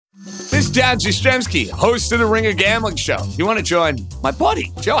Dan Jastrzemski, host of the Ringer Gambling Show. You want to join my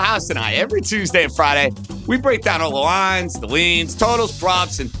buddy, Joe House, and I every Tuesday and Friday? We break down all the lines, the leans, totals,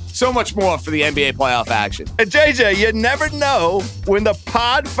 props, and so much more for the NBA playoff action. And JJ, you never know when the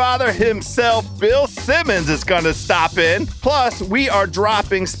podfather himself, Bill Simmons, is going to stop in. Plus, we are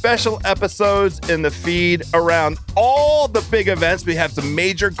dropping special episodes in the feed around all the big events. We have some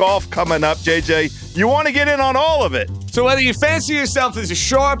major golf coming up, JJ. You want to get in on all of it. So whether you fancy yourself as a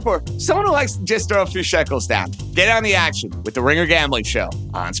sharp or someone who likes to just throw a few shekels down, get on the action with the Ringer Gambling Show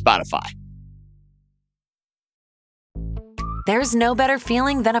on Spotify. There's no better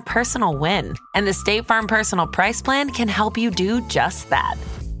feeling than a personal win, and the State Farm Personal Price Plan can help you do just that.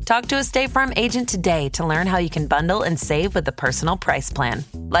 Talk to a State Farm agent today to learn how you can bundle and save with the Personal Price Plan.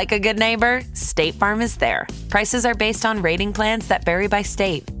 Like a good neighbor, State Farm is there. Prices are based on rating plans that vary by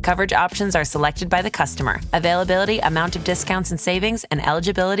state. Coverage options are selected by the customer. Availability, amount of discounts and savings, and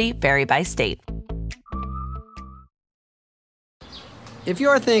eligibility vary by state. If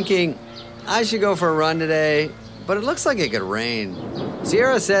you're thinking, I should go for a run today, but it looks like it could rain,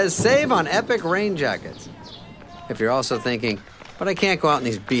 Sierra says save on Epic rain jackets. If you're also thinking, but I can't go out in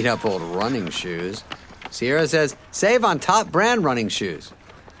these beat-up old running shoes, Sierra says save on top brand running shoes.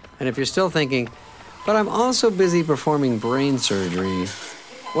 And if you're still thinking, but I'm also busy performing brain surgery,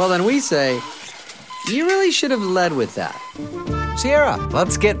 well, then we say, you really should have led with that. Sierra,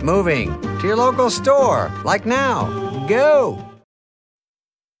 let's get moving to your local store, like now. Go!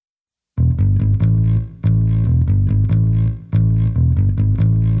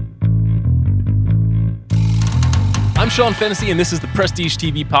 I'm Sean Fennessy, and this is the Prestige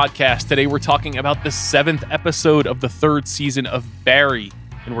TV podcast. Today we're talking about the 7th episode of the 3rd season of Barry,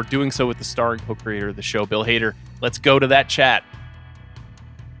 and we're doing so with the star and co-creator of the show, Bill Hader. Let's go to that chat.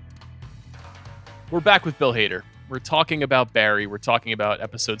 We're back with Bill Hader. We're talking about Barry. We're talking about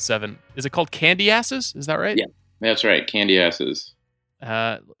episode 7. Is it called Candy Asses? Is that right? Yeah, that's right. Candy Asses.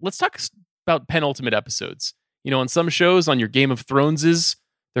 Let's talk about penultimate episodes. You know, on some shows, on your Game of Throneses,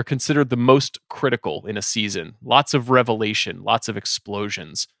 they're considered the most critical in a season. Lots of revelation, lots of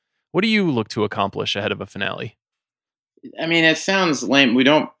explosions. What do you look to accomplish ahead of a finale? I mean, it sounds lame. I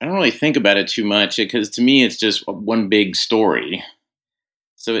don't really think about it too much because to me, it's just one big story.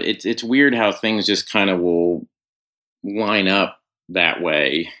 So it's weird how things just kind of will line up that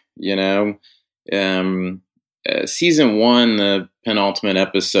way, you know? Season 1, the penultimate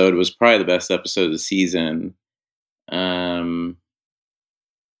episode, was probably the best episode of the season.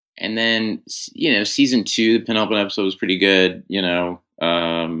 And then, you know, season 2, the penultimate episode was pretty good, you know.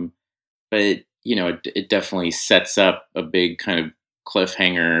 But, you know, it definitely sets up a big kind of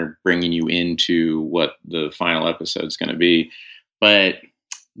cliffhanger, bringing you into what the final episode's going to be. But,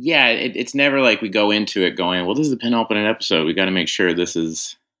 yeah, it's never like we go into it going, well, this is the penultimate episode. We got to make sure this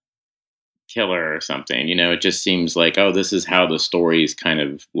is killer or something. You know, it just seems like, oh, this is how the story's kind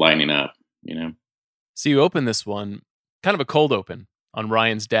of lining up, you know. So you open this one, kind of a cold open, on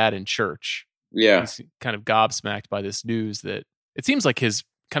Ryan's dad in church. Yeah. He's kind of gobsmacked by this news that it seems like his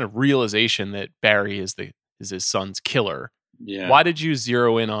kind of realization that Barry is his son's killer. Yeah. Why did you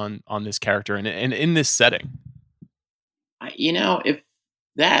zero in on this character and in this setting? You know, if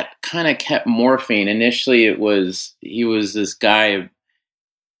that kind of kept morphing. Initially, he was this guy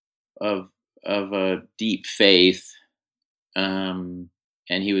of a deep faith, and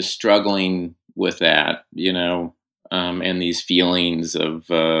he was struggling with that, you know. And these feelings of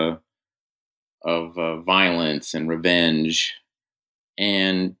violence and revenge,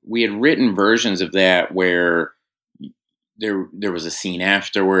 and we had written versions of that where there was a scene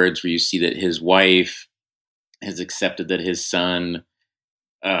afterwards where you see that his wife has accepted that his son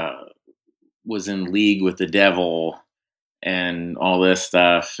was in league with the devil and all this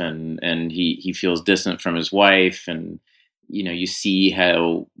stuff, and he feels distant from his wife, and you know, you see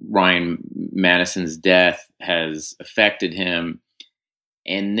how Ryan Madison's death has affected him.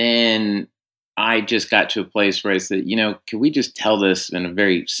 And then I just got to a place where I said, you know, can we just tell this in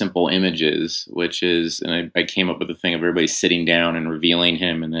very simple images, which is, and I came up with the thing of everybody sitting down and revealing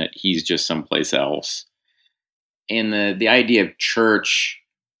him and that he's just someplace else. And the idea of church,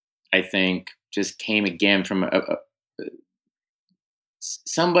 I think, just came again from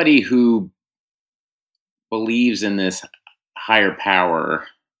somebody who believes in this higher power.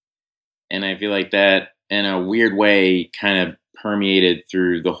 And I feel like that in a weird way kind of permeated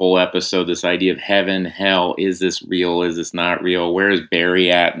through the whole episode, this idea of heaven, hell, is this real? Is this not real? Where is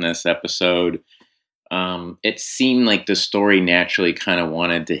Barry at in this episode? It seemed like the story naturally kind of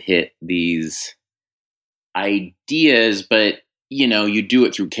wanted to hit these ideas, but, you know, you do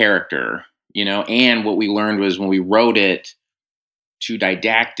it through character, you know, and what we learned was when we wrote it too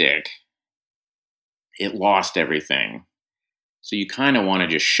didactic, it lost everything. So you kind of want to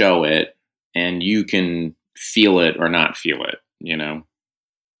just show it, and you can feel it or not feel it, you know?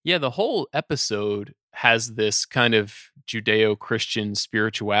 Yeah, the whole episode has this kind of Judeo-Christian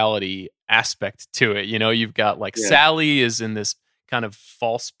spirituality aspect to it. You know, you've got like Yeah. Sally is in this kind of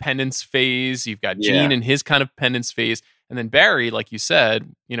false penance phase. You've got Yeah. Gene in his kind of penance phase. And then Barry, like you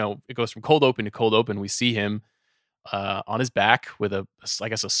said, you know, it goes from cold open to cold open. We see him on his back with I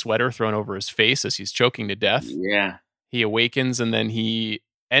guess, a sweater thrown over his face as he's choking to death. Yeah. He awakens and then he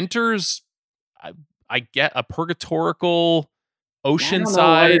enters, I get a purgatorical I don't know what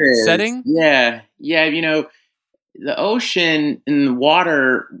oceanside it is. setting. Yeah. Yeah. You know, the ocean and the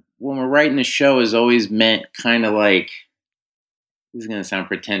water, when we're writing the show, is always meant kind of like, this is going to sound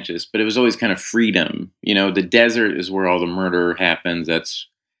pretentious, but it was always kind of freedom. You know, the desert is where all the murder happens.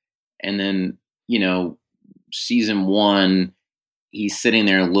 And then, you know, season 1, he's sitting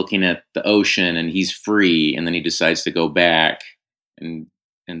there looking at the ocean and he's free. And then he decides to go back and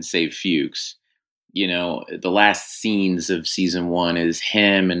save Fuchs. You know, the last scenes of season 1 is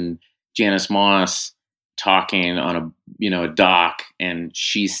him and Janice Moss talking on a dock, and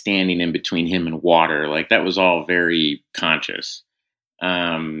she's standing in between him and water. Like, that was all very conscious.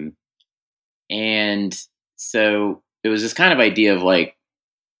 And so it was this kind of idea of like,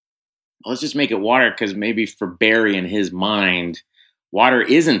 let's just make it water, because maybe for Barry in his mind, water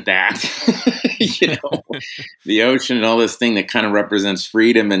isn't that. You know, the ocean and all this thing that kind of represents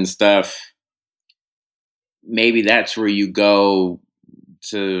freedom and stuff. Maybe that's where you go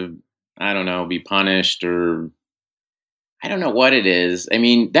to, I don't know, be punished, or I don't know what it is. I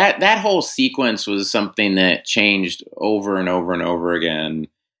mean, that whole sequence was something that changed over and over and over again.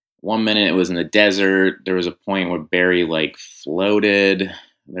 One minute it was in the desert. There was a point where Barry like floated.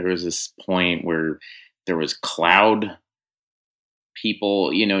 There was this point where there was cloud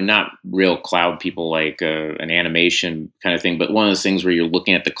people, you know, not real cloud people like an animation kind of thing, but one of those things where you're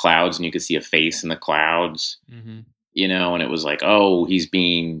looking at the clouds and you could see a face in the clouds, you know, and it was like, oh, he's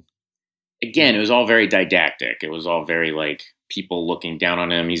being, again, it was all very didactic. It was all very like people looking down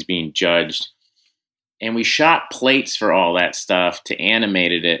on him. He's being judged. And we shot plates for all that stuff to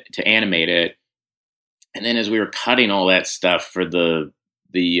animate it. And then as we were cutting all that stuff for all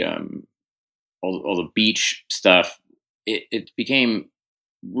the beach stuff, it became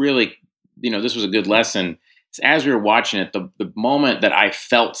really, you know, this was a good lesson. As we were watching it, the moment that I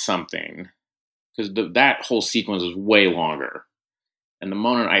felt something, because that whole sequence was way longer, and the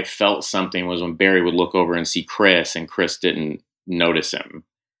moment I felt something was when Barry would look over and see Chris, and Chris didn't notice him.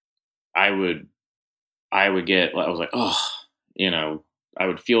 I was like, oh, you know, I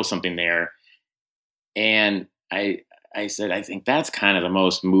would feel something there. And I said, I think that's kind of the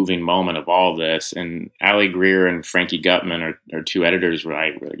most moving moment of all this. And Ali Greer and Frankie Gutman are 2 editors,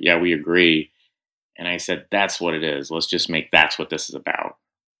 right? Yeah, we agree. And I said, that's what it is. Let's just make that's what this is about.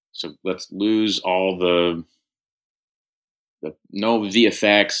 So let's lose all the no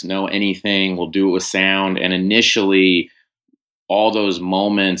VFX, no anything. We'll do it with sound. And initially, all those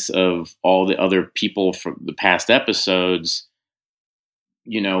moments of all the other people from the past episodes,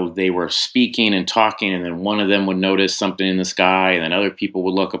 you know, they were speaking and talking, and then one of them would notice something in the sky, and then other people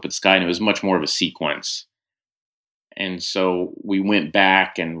would look up at the sky, and it was much more of a sequence. And so we went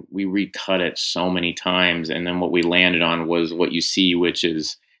back and we recut it so many times, and then what we landed on was what you see, which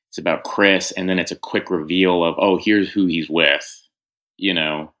is it's about Chris, and then it's a quick reveal of, oh, here's who he's with, you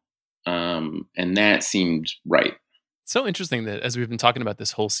know, and that seemed right. It's so interesting that as we've been talking about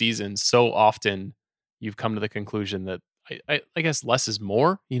this whole season, so often you've come to the conclusion that I guess less is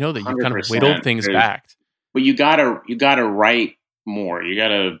more, you know, that you've kind of whittled things back. But you gotta write more. You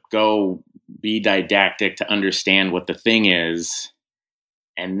gotta go be didactic to understand what the thing is,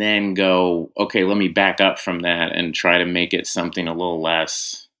 and then go, okay, let me back up from that and try to make it something a little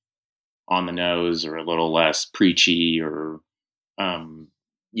less on the nose, or a little less preachy, or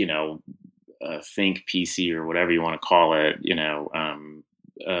you know, think PC, or whatever you want to call it. You know,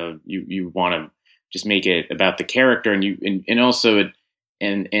 you want to just make it about the character, and also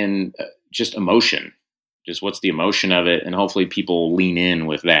just emotion. Just what's the emotion of it, and hopefully people lean in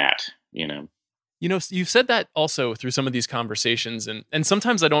with that. You know, you've said that also through some of these conversations, and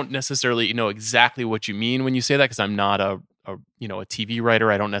sometimes I don't necessarily know exactly what you mean when you say that, because I'm not a TV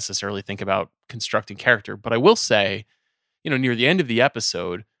writer. I don't necessarily think about constructing character, but I will say, you know, near the end of the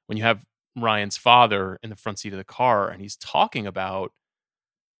episode, when you have Ryan's father in the front seat of the car, and he's talking about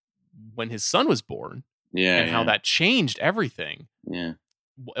when his son was born, and how that changed everything. Yeah.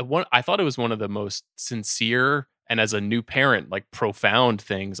 I thought it was one of the most sincere, and as a new parent, like profound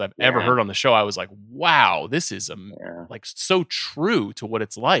things I've ever heard on the show. I was like, wow, this is like so true to what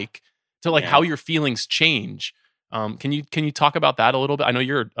it's like to like how your feelings change. Can you talk about that a little bit? I know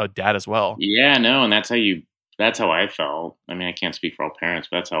you're a dad as well. Yeah, no, and that's how I felt. I mean, I can't speak for all parents,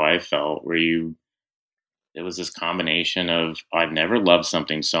 but that's how I felt. It was this combination of I've never loved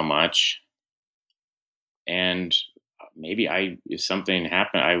something so much, and maybe if something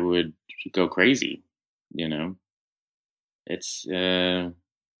happened, I would go crazy. You know, it's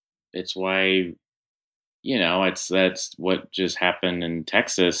why, that's what just happened in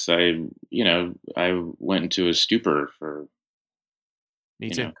Texas. I went into a stupor for Me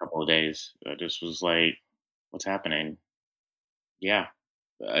too. a couple of days. I just was like, what's happening? Yeah.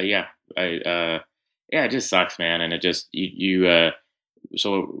 Yeah. Yeah, it just sucks, man. And it just,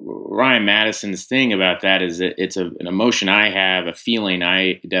 so Ryan Madison's thing about that is that it's an emotion I have, a feeling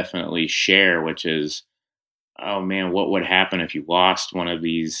I definitely share, which is, oh man, what would happen if you lost one of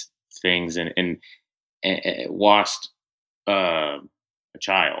these things and lost a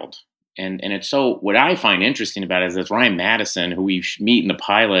child? And it's so, what I find interesting about it is that Ryan Madison, who we meet in the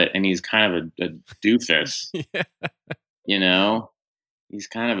pilot, and he's kind of a doofus, he's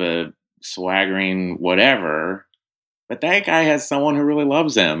kind of a swaggering whatever, but that guy has someone who really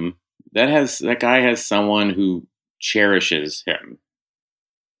loves him. That guy has someone who cherishes him,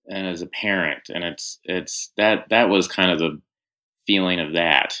 and as a parent, and it's that was kind of the feeling of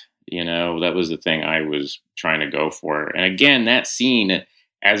that. That was the thing I was trying to go for. And again, that scene,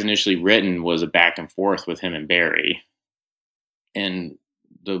 as initially written, was a back and forth with him and Barry. And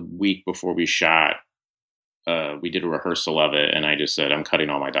the week before we shot, we did a rehearsal of it, and I just said, I'm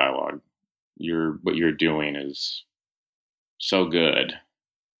cutting all my dialogue. What you're doing is so good.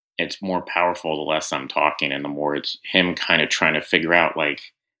 It's more powerful the less I'm talking, and the more it's him kind of trying to figure out, like,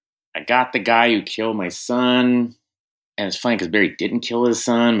 I got the guy who killed my son. And it's funny because Barry didn't kill his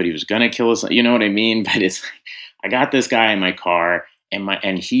son, but he was going to kill his son. You know what I mean? But I got this guy in my car,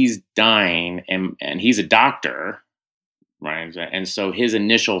 and he's dying, and he's a doctor, right? And so his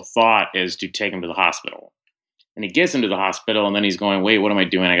initial thought is to take him to the hospital. And he gets him to the hospital, and then he's going, wait, what am I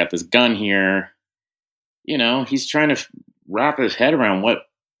doing? I got this gun here. He's trying to wrap his head around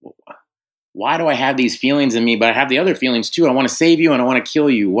why do I have these feelings in me, but I have the other feelings too. I want to save you and I want to kill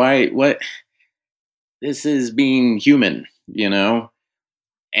you. Why? What? This is being human,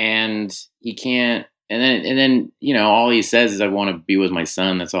 and he can't. And then, all he says is, I want to be with my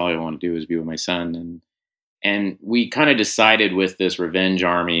son. That's all I want to do is be with my son. And we kind of decided with this Revenge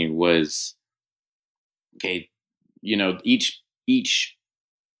Army was, okay, each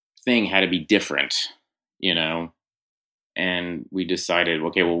thing had to be different, and we decided,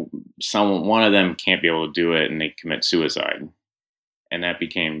 okay, well, one of them can't be able to do it, and they commit suicide. And that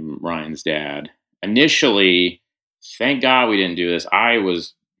became Ryan's dad. Initially, thank God we didn't do this. I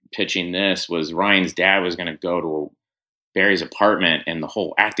was pitching this, was Ryan's dad was going to go to Barry's apartment, and the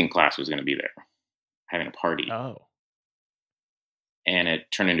whole acting class was going to be there having a party. Oh. And it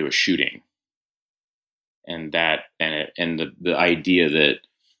turned into a shooting. And the idea that,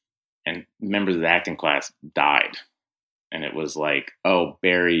 and members of the acting class died. And it was like, oh,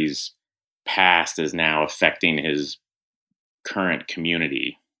 Barry's past is now affecting his current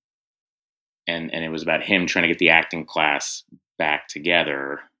community. And it was about him trying to get the acting class back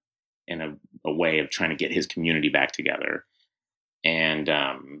together in a way of trying to get his community back together. And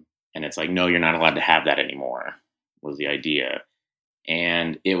it's like, no, you're not allowed to have that anymore, was the idea.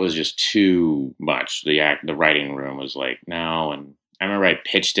 And it was just too much. The writing room was like, no. And I remember I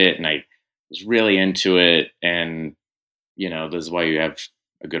pitched it, and I was really into it. And, this is why you have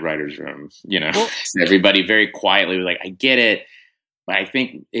a good writer's room, Well, everybody very quietly was like, I get it. But I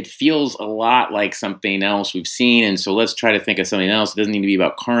think it feels a lot like something else we've seen. And so let's try to think of something else. It doesn't need to be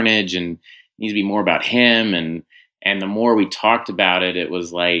about Carnage, and it needs to be more about him. And the more we talked about it, it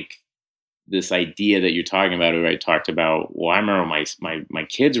was like this idea that you're talking about, where I talked about, well, I remember my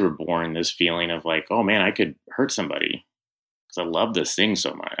kids were born, this feeling of like, oh man, I could hurt somebody because I love this thing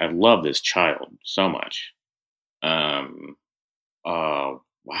so much. I love this child so much.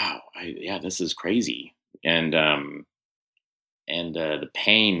 Wow. This is crazy. And the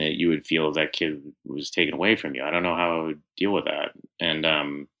pain that you would feel if that kid was taken away from you. I don't know how I would deal with that. And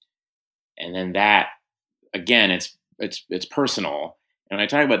then that, again, it's personal. And when I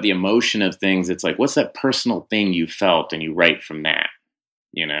talk about the emotion of things, it's like, what's that personal thing you felt, and you write from that,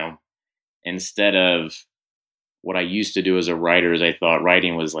 instead of what I used to do as a writer is I thought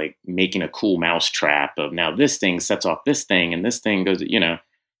writing was like making a cool mousetrap of, now this thing sets off this thing and this thing goes, and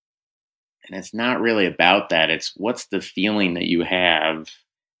it's not really about that. It's what's the feeling that you have,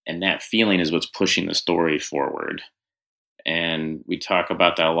 and that feeling is what's pushing the story forward. And we talk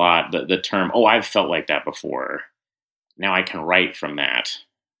about that a lot. The term, oh, I've felt like that before. Now I can write from that.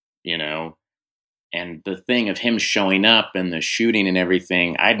 you know. And the thing of him showing up and the shooting and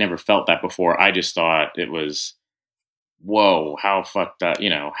everything, I'd never felt that before. I just thought it was, whoa, how fucked up,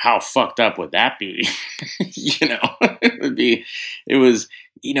 how fucked up would that be? It was,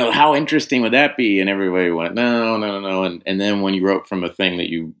 how interesting would that be? And everybody went, no. And then when you wrote from a thing that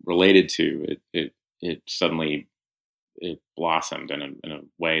you related to, it suddenly, it blossomed in a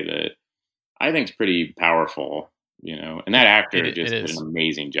way that I think is pretty powerful, and that actor just did an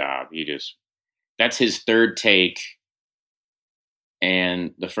amazing job. That's his third take.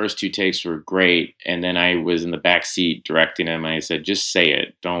 And the first 2 takes were great. And then I was in the back seat directing him. And I said, just say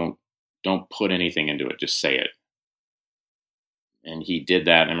it. Don't put anything into it. Just say it. And he did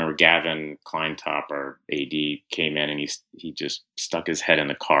that. And I remember Gavin Kleintop, our AD, came in and he just stuck his head in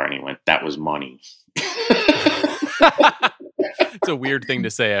the car and he went, "That was money." It's a weird thing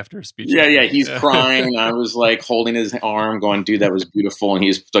to say after a speech. Yeah. He's crying. I was like holding his arm going, "Dude, that was beautiful." And he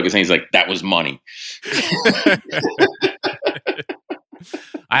just stuck his hand. He's like, "That was money."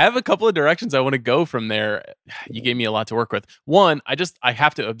 I have a couple of directions I want to go from there. You gave me a lot to work with. One, I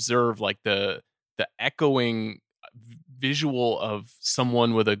have to observe like the echoing visual of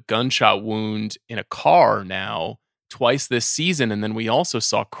someone with a gunshot wound in a car now twice this season. And then we also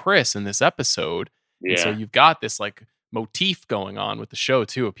saw Chris in this episode. Yeah. And so you've got this like motif going on with the show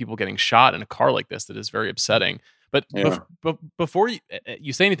too, of people getting shot in a car like this that is very upsetting. But before you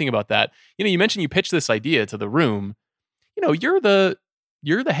say anything about that, you mentioned you pitched this idea to the room. You're the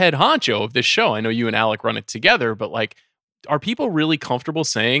head honcho of this show. I know you and Alec run it together, but like, are people really comfortable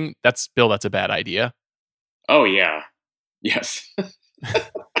saying that's a bad idea? Oh yeah. Yes.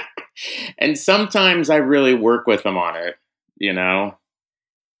 And sometimes I really work with them on it. I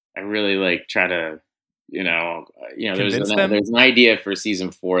really like try to, there's an idea for season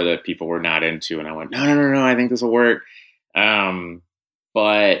 4 that people were not into. And I went, no, I think this will work.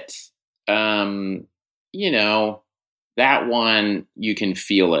 That one, you can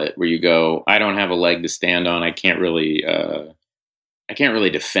feel it where you go, I don't have a leg to stand on. I can't really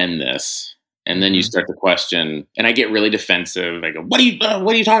defend this. And then you start to question, and I get really defensive. I go, what are you talking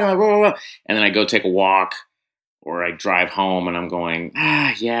about? Blah, blah, blah. And then I go take a walk or I drive home and I'm going,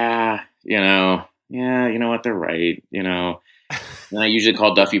 yeah, you know what? They're right. And I usually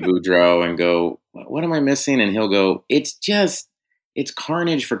call Duffy Boudreaux and go, what am I missing? And he'll go, it's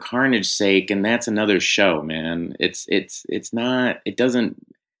carnage for carnage's sake. And that's another show, man. It's not, it doesn't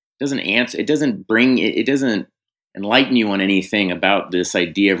answer, it doesn't enlighten you on anything about this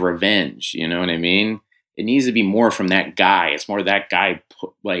idea of revenge. You know what I mean? It needs to be more from that guy. It's more that guy,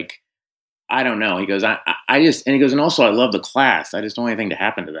 I don't know. He goes, and he goes, and also I love the class. I just don't want anything to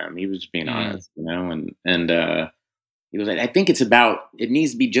happen to them. He was just being honest, and he goes, I think it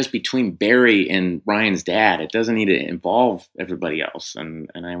needs to be just between Barry and Ryan's dad. It doesn't need to involve everybody else.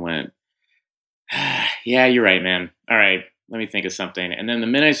 And I went, yeah, you're right, man. All right, let me think of something. And then the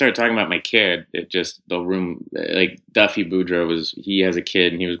minute I started talking about my kid, the room, like Duffy Boudreaux he has a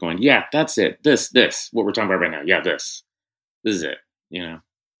kid and he was going, yeah, that's it. This, what we're talking about right now. Yeah, this is it,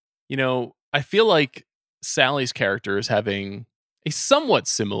 I feel like Sally's character is having a somewhat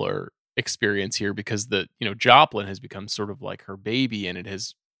similar experience here because Joplin has become sort of like her baby, and it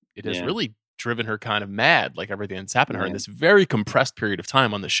has really driven her kind of mad, like everything that's happened to her in this very compressed period of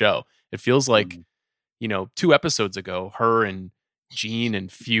time on the show. It feels like, 2 episodes ago, her and Gene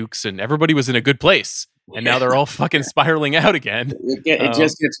and Fuchs and everybody was in a good place. And now they're all fucking spiraling out again. It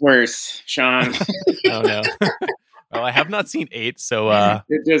just gets worse, Sean. Oh no. Well, I have not seen 8, so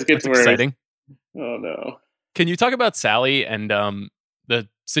it just gets worse. Exciting. Oh no. Can you talk about Sally and the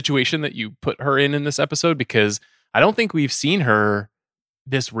situation that you put her in this episode? Because I don't think we've seen her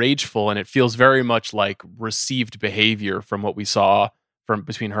this rageful, and it feels very much like received behavior from what we saw from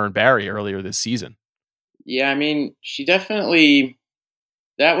between her and Barry earlier this season. Yeah, I mean, she definitely.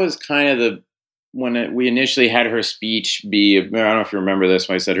 That was kind of when we initially had her speech be. I don't know if you remember this.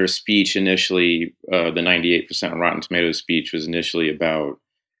 When I said her speech initially, the 98% Rotten Tomatoes speech was initially about.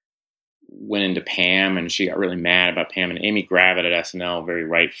 Went into Pam, and she got really mad about Pam, and Amy Gravitt at SNL very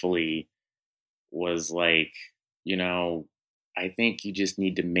rightfully was like, I think you just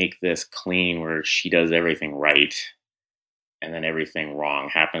need to make this clean where she does everything right and then everything wrong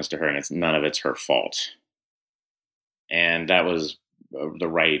happens to her and none of it's her fault. And that was the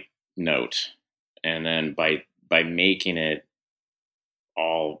right note. And then by making it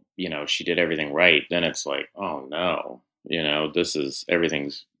all, she did everything right, then it's like, oh no,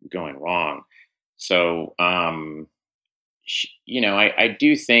 everything's going wrong. So, I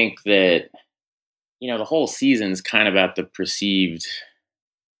do think that, the whole season's kind of about the perceived,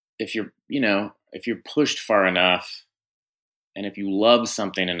 if you're pushed far enough, And if you love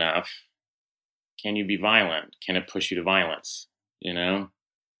something enough, can you be violent? Can it push you to violence? You know?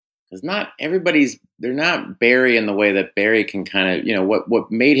 Because they're not Barry in the way that Barry can kind of,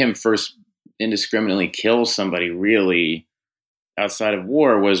 what made him first indiscriminately kill somebody really outside of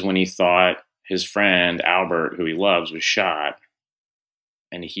war was when he thought his friend Albert, who he loves, was shot.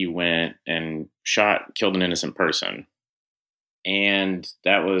 And he went and killed an innocent person. And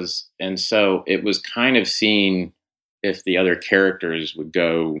so it was kind of seeing if the other characters would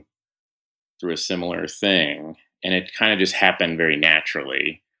go through a similar thing. And it kind of just happened very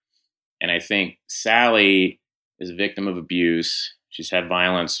naturally. And I think Sally is a victim of abuse. She's had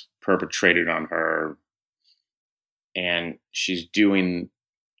violence perpetrated on her. And she's doing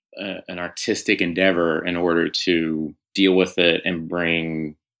an artistic endeavor in order to deal with it and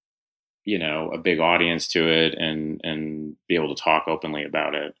bring, a big audience to it and be able to talk openly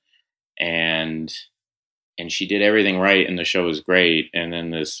about it. And she did everything right, and the show was great. And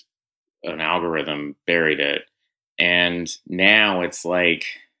then an algorithm buried it. And now it's like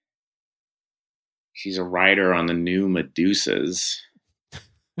she's a writer on the new Medusas.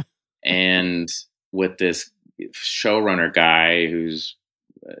 And with this showrunner guy who's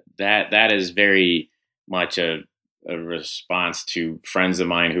that is very much a response to friends of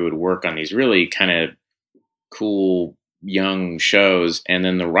mine who would work on these really kind of cool young shows. And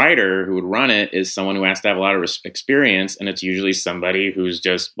then the writer who would run it is someone who has to have a lot of experience. And it's usually somebody who's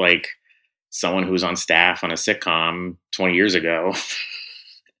just like someone who was on staff on a sitcom 20 years ago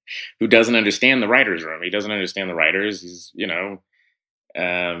who doesn't understand the writer's room. He doesn't understand the writers. He's,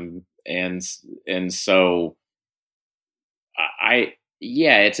 and so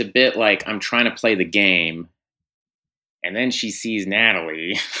it's a bit like I'm trying to play the game, and then she sees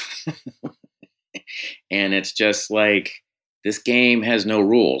Natalie and it's just like, this game has no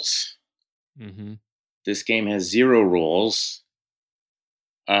rules. Mm-hmm. This game has zero rules.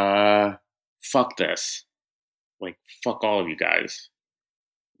 Fuck this. Like, fuck all of you guys,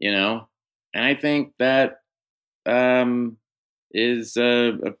 And I think that is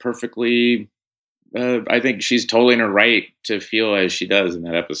a perfectly, I think she's totally in her right to feel as she does in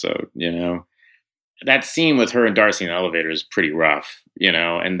that episode, That scene with her and Darcy in the elevator is pretty rough,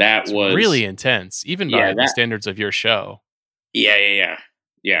 and that was really intense, even by the standards of your show. Yeah.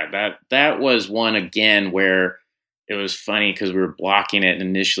 That was one again where it was funny because we were blocking it, and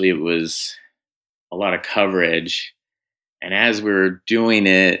initially it was a lot of coverage. And as we were doing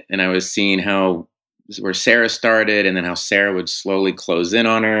it, and I was seeing where Sarah started, and then how Sarah would slowly close in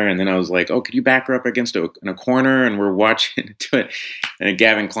on her, and then I was like, "Oh, could you back her up against in a corner?" And we're watching it, and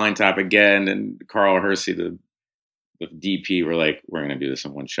Gavin Kleintop again, and Carl Hersey, the DP, were like, "We're gonna do this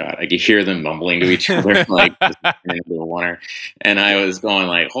in one shot." I could hear them mumbling to each other, like, "This is gonna be a oneer." And I was going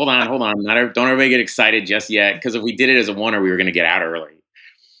like, "Hold on, don't everybody get excited just yet, because if we did it as a oneer, we were gonna get out early."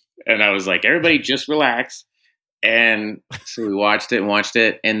 And I was like, "Everybody, just relax." And so we watched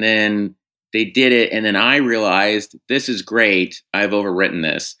it, and then they did it, and then I realized, this is great. I've overwritten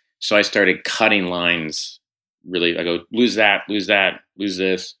this. So I started cutting lines. Really, I go, lose that, lose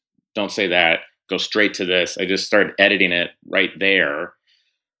this. Don't say that. Go straight to this. I just started editing it right there,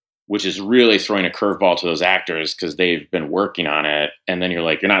 which is really throwing a curveball to those actors because they've been working on it. And then you're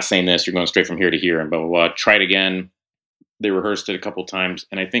like, you're not saying this. You're going straight from here to here and blah, blah, blah. Try it again. They rehearsed it a couple times,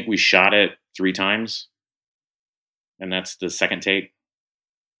 and I think we shot it 3 times. And that's the second take.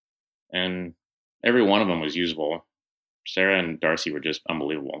 And every one of them was usable. Sarah and Darcy were just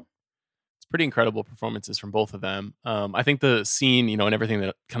unbelievable. It's pretty incredible performances from both of them. I think the scene, and everything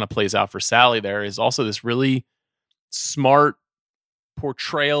that kind of plays out for Sally there is also this really smart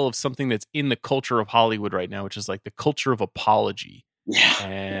portrayal of something that's in the culture of Hollywood right now, which is like the culture of apology. Yeah.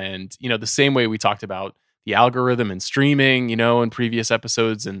 And, the same way we talked about the algorithm and streaming, in previous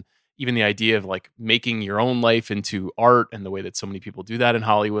episodes, and even the idea of like making your own life into art and the way that so many people do that in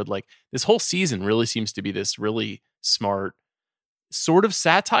Hollywood. Like, this whole season really seems to be this really smart sort of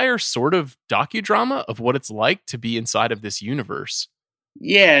satire, sort of docudrama of what it's like to be inside of this universe.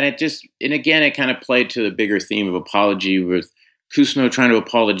 Yeah. And again, it kind of played to the bigger theme of apology, with Cousineau trying to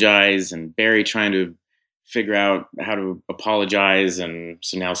apologize and Barry trying to figure out how to apologize. And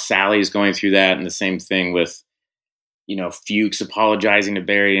so now Sally's going through that, and the same thing with, Fuchs apologizing to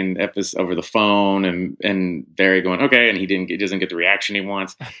Barry over the phone, and Barry going, okay, and he doesn't get the reaction he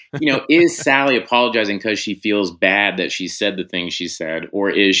wants. Is Sally apologizing because she feels bad that she said the things she said, or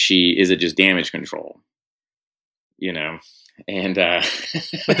is it just damage control? And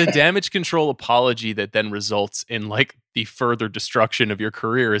but the damage control apology that then results in like the further destruction of your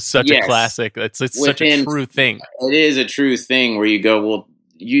career is such a classic. It's such a true thing. It is a true thing where you go, well,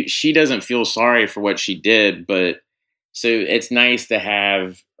 she doesn't feel sorry for what she did, but So it's nice to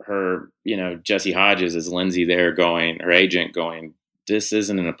have her, Jesse Hodges as Lindsay there going, her agent going, this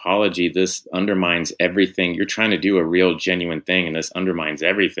isn't an apology. This undermines everything. You're trying to do a real genuine thing, and this undermines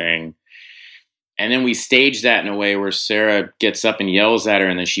everything. And then we stage that in a way where Sarah gets up and yells at her,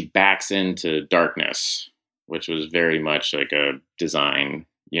 and then she backs into darkness, which was very much like a design,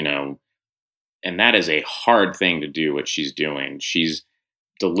 and that is a hard thing to do, what she's doing. She's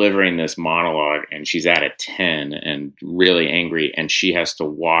delivering this monologue and she's at a 10 and really angry, and she has to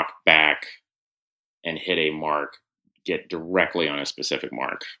walk back and hit a mark, get directly on a specific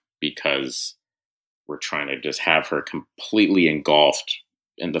mark, because we're trying to just have her completely engulfed,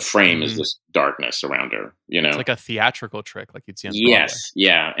 and the frame is this darkness around her, It's like a theatrical trick, like you'd see on Broadway. Yes,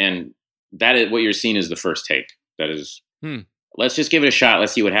 yeah. And that is what you're seeing is the first take. That is, let's just give it a shot.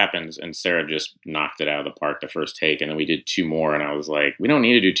 Let's see what happens. And Sarah just knocked it out of the park the first take. And then we did 2 more. And I was like, we don't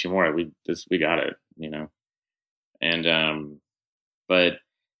need to do 2 more. We got it, And, but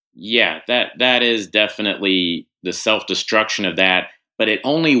yeah, that is definitely the self-destruction of that. But it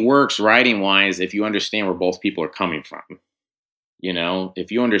only works writing wise if you understand where both people are coming from.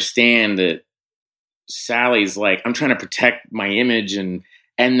 If you understand that Sally's like, I'm trying to protect my image and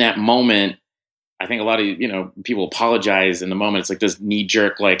end that moment. I think a lot of, people apologize in the moment. It's like this knee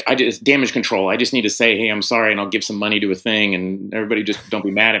jerk, like, damage control. I just need to say, hey, I'm sorry. And I'll give some money to a thing, and everybody just don't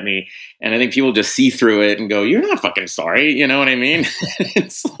be mad at me. And I think people just see through it and go, you're not fucking sorry. You know what I mean?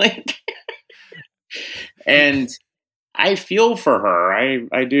 It's like, and I feel for her.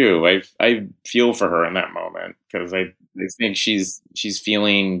 I do. I feel for her in that moment, because I think she's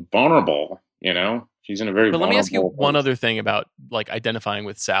feeling vulnerable, She's in a very vulnerable. But let me ask you one other thing about like identifying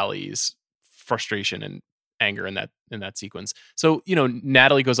with Sally's frustration and anger in that sequence. So,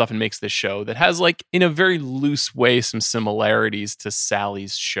 Natalie goes off and makes this show that has, like, in a very loose way, some similarities to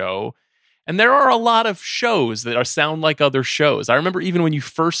Sally's show. And there are a lot of shows that sound like other shows. I remember even when you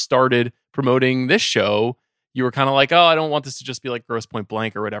first started promoting this show, you were kind of like, oh, I don't want this to just be like Grosse Pointe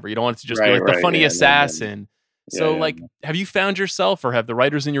Blank or whatever. You don't want it to just be like the funny assassin. Have you found yourself, or have the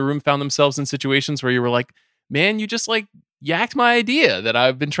writers in your room found themselves in situations where you were like, man, you just like yacked my idea that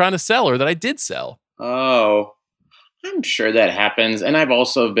I've been trying to sell, or that I did sell? Oh, I'm sure that happens. And I've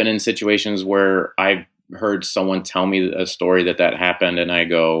also been in situations where I've heard someone tell me a story that happened, and I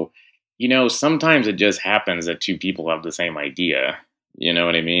go, sometimes it just happens that 2 people have the same idea. You know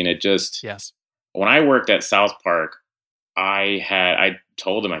what I mean? It just, yes. When I worked at South Park, I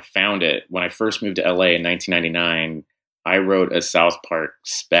told him I found it. When I first moved to LA in 1999, I wrote a South Park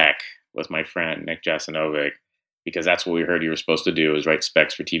spec with my friend, Nick Jasinovic, because that's what we heard you were supposed to do, is write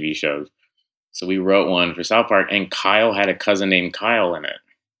specs for TV shows. So we wrote one for South Park, and Kyle had a cousin named Kyle in it.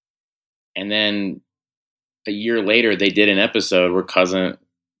 And then a year later, they did an episode where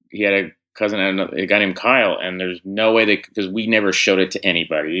he had a cousin, a guy named Kyle, and there's no way because we never showed it to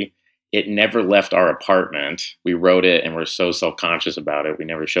anybody. It never left our apartment. We wrote it, and we're so self-conscious about it. We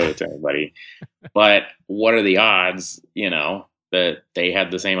never showed it to anybody. But what are the odds, that they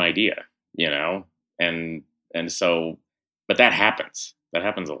had the same idea, and so, but that happens. That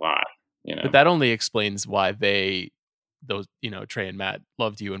happens a lot, But that only explains why Trey and Matt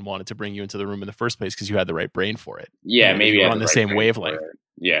loved you and wanted to bring you into the room in the first place, because you had the right brain for it. Yeah, maybe you were on the same wavelength.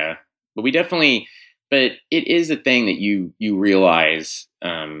 Yeah, but but it is a thing that you realize.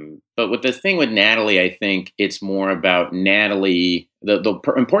 But with the thing with Natalie, I think it's more about Natalie. The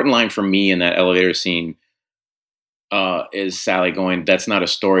important line for me in that elevator scene is Sally going, "That's not a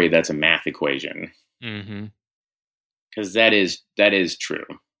story. That's a math equation." Mm-hmm. Because that is true.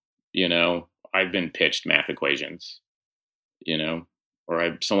 I've been pitched math equations.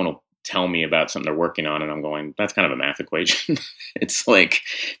 Or someone will tell me about something they're working on, and I'm going, that's kind of a math equation. It's like,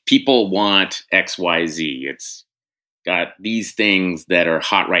 people want X, Y, Z. It's got these things that are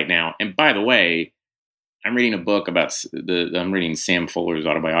hot right now. And by the way, I'm reading a book I'm reading Sam Fuller's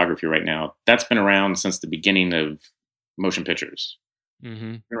autobiography right now. That's been around since the beginning of motion pictures.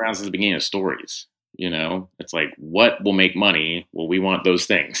 Mm-hmm. Been around since the beginning of stories. It's like, what will make money? Well, we want those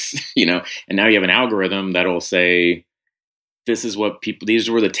things, and now you have an algorithm that'll say, these are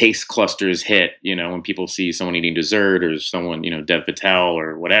where the taste clusters hit, when people see someone eating dessert or someone, Dev Patel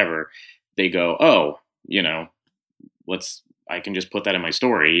or whatever, they go, oh, I can just put that in my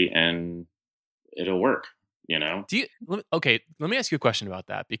story and it'll work, Let me ask you a question about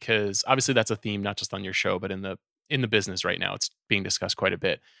that, because obviously that's a theme, not just on your show, but in the business right now, it's being discussed quite a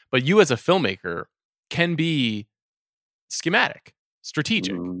bit. But you as a filmmaker can be schematic,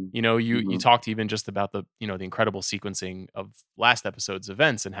 strategic. You talked even just about the incredible sequencing of last episode's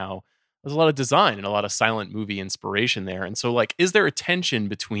events, and how there's a lot of design and a lot of silent movie inspiration there. And so, like, is there a tension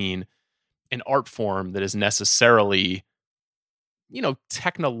between an art form that is necessarily,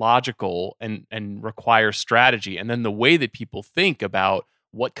 technological and requires strategy. And then the way that people think about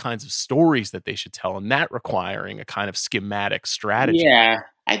what kinds of stories that they should tell, and that requiring a kind of schematic strategy. Yeah.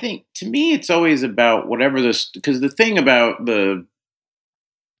 I think to me, it's always about whatever because the thing about the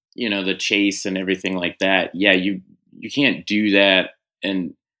chase and everything like that. Yeah. You can't do that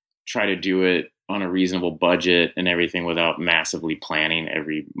and try to do it on a reasonable budget and everything without massively planning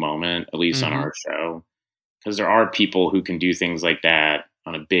every moment, at least on our show. Because there are people who can do things like that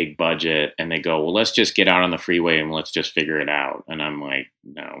on a big budget and they go, well, let's just get out on the freeway and let's just figure it out. And I'm like,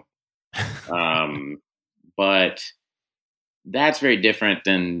 no. But that's very different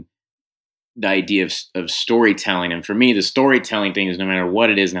than the idea of storytelling. And for me, the storytelling thing is no matter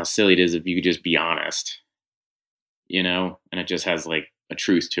what it is and how silly it is, if you could just be honest, and it just has like a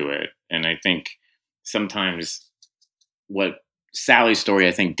truth to it. And I think sometimes what Sally's story,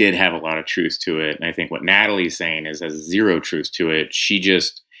 I think, did have a lot of truth to it. And I think what Natalie's saying has zero truth to it. She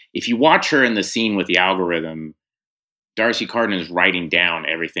just, if you watch her in the scene with the algorithm, D'Arcy Carden is writing down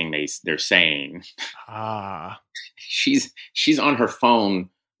everything they're saying. She's on her phone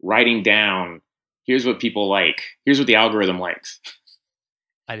writing down, here's what people like. Here's what the algorithm likes.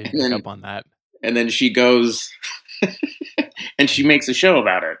 I didn't pick up on that. And then she goes and she makes a show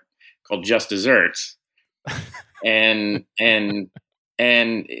about it called Just Desserts. and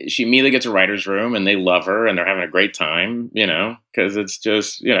she immediately gets a writer's room and they love her and they're having a great time, because it's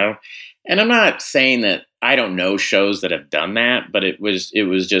just, and I'm not saying that I don't know shows that have done that, but it was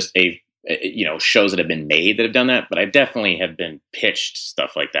just shows that have been made that have done that. But I definitely have been pitched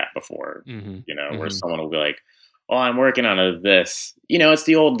stuff like that before, where someone will be like, oh, I'm working on this, it's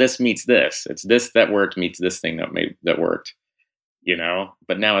the old this meets this. It's this that worked meets this thing that worked,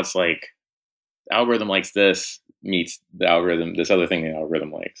 but now it's like the algorithm likes this meets the algorithm, this other thing the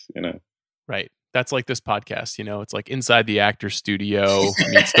algorithm likes, Right. That's like this podcast, it's like Inside the Actors Studio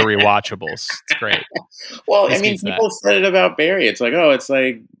meets the Rewatchables. It's great. Well, people said it about Barry. It's like, it's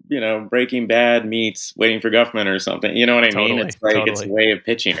like, Breaking Bad meets Waiting for Guffman or something. You know what I mean? It's like, it's a way of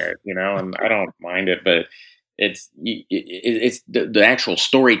pitching it, and I don't mind it, but it's the actual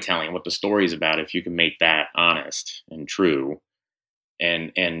storytelling, what the story's about. If you can make that honest and true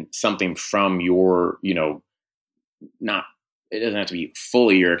and something from your, not, it doesn't have to be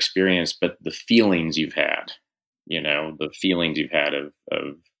fully your experience, but the feelings you've had, the feelings you've had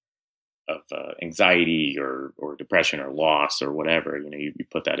of anxiety or depression or loss or whatever, you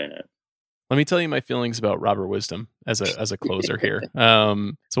put that in it. Let me tell you my feelings about Robert Wisdom as a closer here.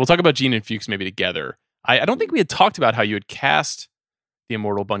 So we'll talk about Gene and Fuchs maybe together. I don't think we had talked about how you had cast the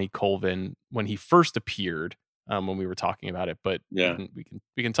immortal Bunny Colvin when he first appeared, when we were talking about it, but yeah,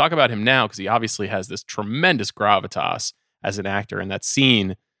 we can talk about him now because he obviously has this tremendous gravitas as an actor, and that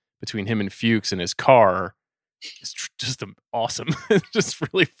scene between him and Fuchs in his car is just awesome. It's just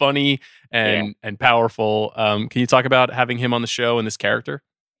really funny and powerful. Can you talk about having him on the show and this character?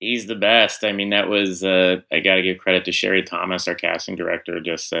 He's the best. I mean, that was I got to give credit to Sherry Thomas, our casting director.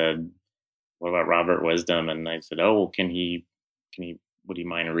 Just said, "What about Robert Wisdom?" And I said, "Oh, can he? Would he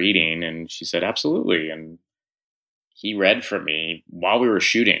mind reading?" And she said, "Absolutely." And he read for me while we were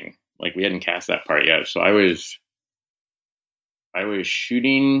shooting. Like, we hadn't cast that part yet, so I was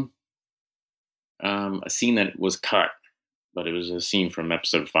shooting a scene that was cut, but it was a scene from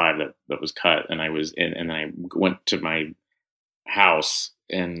episode 5 that was cut, and I was in, and then I went to my house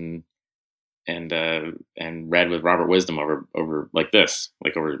and read with Robert Wisdom over like this,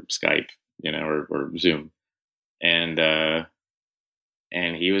 like over Skype, or Zoom, and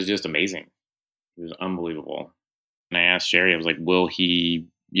he was just amazing. He was unbelievable. And I asked Sherry, I was like, will he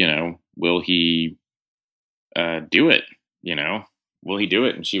do it? Will he do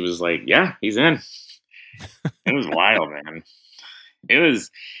it? And she was like, yeah, he's in. It was wild, man. It was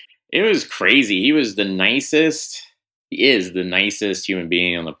crazy. He was the nicest. He is the nicest human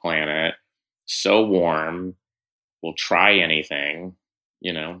being on the planet. So warm. Will try anything,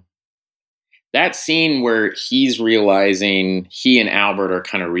 That scene where he's realizing, he and Albert are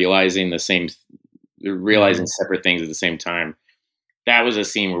kind of realizing separate things at the same time. That was a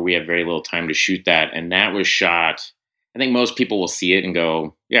scene where we had very little time to shoot that. And that was shot. I think most people will see it and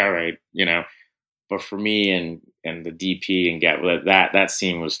go, yeah, right. But for me and the DP and that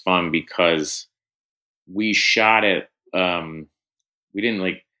scene was fun because we shot it. We didn't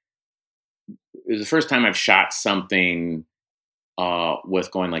it was the first time I've shot something,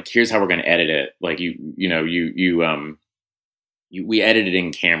 with going like, here's how we're going to edit it. Like we edited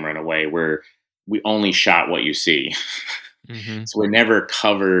in camera in a way where we only shot what you see. Mm-hmm. So we never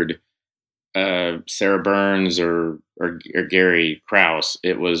covered Sarah Burns or Gary Krause.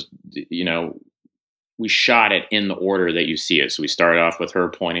 It was, we shot it in the order that you see it. So we started off with her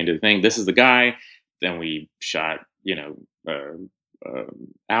pointing to the thing. This is the guy. Then we shot,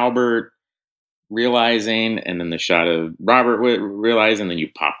 Albert realizing, and then the shot of Robert realizing, and then you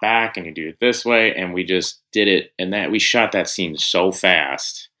pop back and you do it this way. And we just did it. And we shot that scene so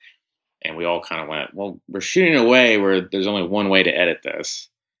fast. And we all kind of went, well, we're shooting away where there's only one way to edit this.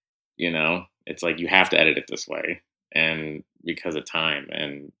 It's like you have to edit it this way, and because of time.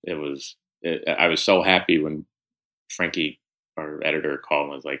 And I was so happy when Frankie, our editor, called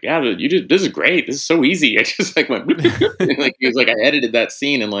and was like, "Yeah, this is great. This is so easy." I just like went, and like he was like, "I edited that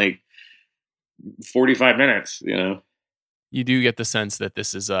scene in like 45 minutes." You do get the sense that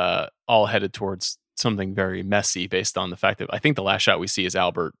this is all headed towards something very messy, based on the fact that I think the last shot we see is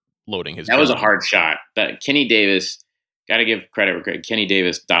Albert loading his. That was a hard shot. That Kenny Davis. Got to give credit where credit. Kenny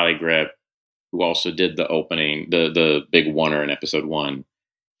Davis, Dolly Grip, who also did the opening, the big oneer in episode 1.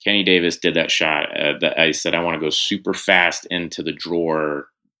 Kenny Davis did that shot. That I said, I want to go super fast into the drawer,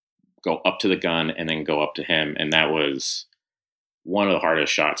 go up to the gun, and then go up to him. And that was one of the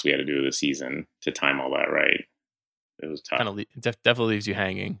hardest shots we had to do this season to time all that right. It was tough. Definitely leaves you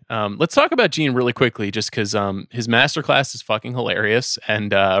hanging. Let's talk about Gene really quickly, just because his masterclass is fucking hilarious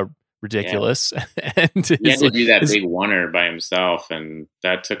and ridiculous. Yeah. And he had to do that big oneer by himself, and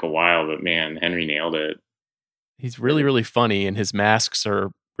that took a while, but man, Henry nailed it. He's really, really funny, and his masks are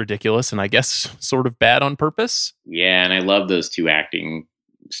ridiculous, and I guess sort of bad on purpose. Yeah, and I love those 2 acting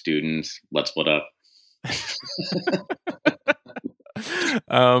students. Let's split up.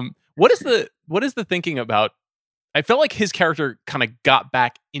 What is the thinking about? I felt like his character kind of got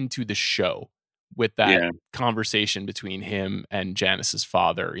back into the show with that conversation between him and Janice's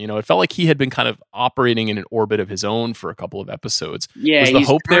father. It felt like he had been kind of operating in an orbit of his own for a couple of episodes. Yeah, was the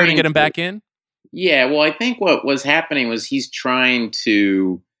hope there to get him back in? Yeah, well, I think what was happening was he's trying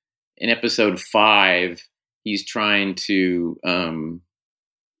to, in episode 5, he's trying to,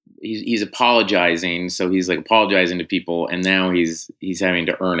 he's apologizing. So he's like apologizing to people, and now he's having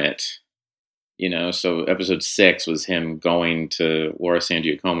to earn it. So episode 6 was him going to Laura San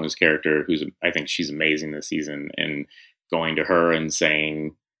Giacomo's character, I think she's amazing this season, and going to her and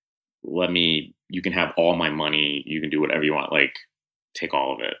saying, you can have all my money. You can do whatever you want. Like, take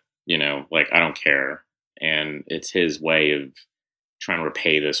all of it, I don't care. And it's his way of trying to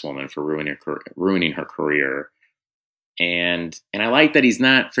repay this woman for ruining her career. And I like that he's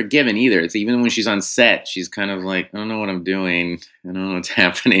not forgiven either. It's even when she's on set, she's kind of like, I don't know what I'm doing. I don't know what's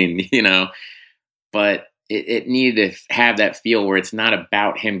happening, But it needed to have that feel where it's not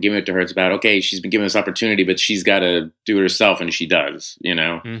about him giving it to her. It's about, okay, she's been given this opportunity, but she's got to do it herself, and she does,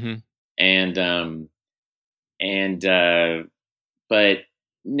 Mm-hmm.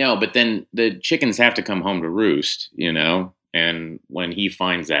 But then the chickens have to come home to roost, And when he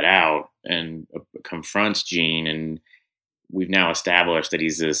finds that out and confronts Gene, and we've now established that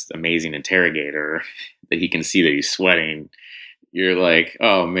he's this amazing interrogator, that he can see that he's sweating. You're like,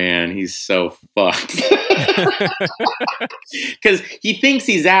 oh man, he's so fucked. Because he thinks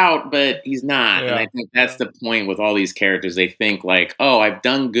he's out, but he's not. Yeah. And I think that's the point with all these characters. They think like, oh, I've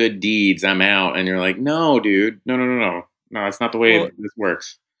done good deeds, I'm out. And you're like, no, dude, no. No, that's not the way this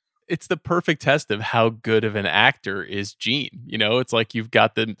works. It's the perfect test of how good of an actor is Gene. It's like you've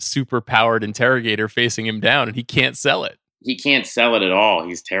got the super powered interrogator facing him down, and he can't sell it. He can't sell it at all.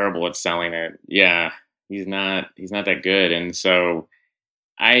 He's terrible at selling it. Yeah. He's not that good. And so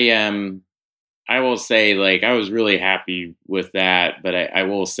I will say, like, I was really happy with that, but I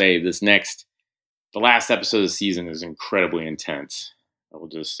will say the last episode of the season is incredibly intense. I will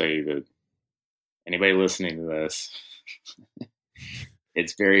just say that anybody listening to this,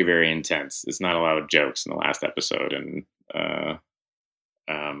 it's very, very intense. It's not a lot of jokes in the last episode. And,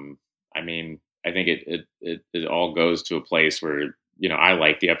 I think it all goes to a place where, I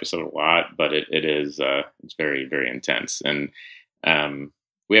like the episode a lot, but it's very, very intense. And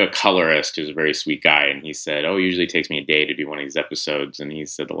we have a colorist who's a very sweet guy, and he said, "Oh, it usually takes me a day to do one of these episodes." And he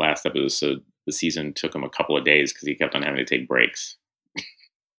said the last episode, the season took him a couple of days because he kept on having to take breaks.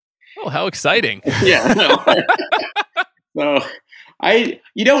 Oh, how exciting! Yeah. No. So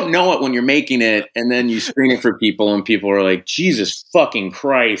you don't know it when you're making it, and then you screen it for people, and people are like, "Jesus fucking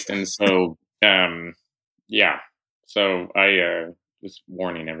Christ!" And so, yeah. So I just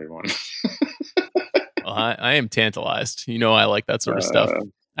warning everyone. Well, I am tantalized. I like that sort of stuff.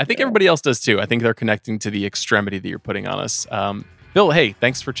 I think everybody else does too. I think they're connecting to the extremity that you're putting on us. Bill, hey,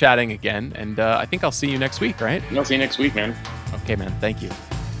 thanks for chatting again. And I think I'll see you next week, right? I'll see you next week, man. Okay, man. Thank you.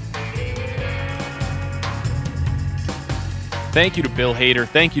 Thank you to Bill Hader.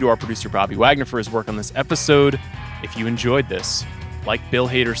 Thank you to our producer, Bobby Wagner, for his work on this episode. If you enjoyed this, like Bill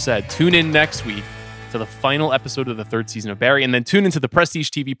Hader said, tune in next week to the final episode of the 3rd season of Barry, and then tune into the Prestige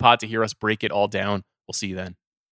TV pod to hear us break it all down. We'll see you then.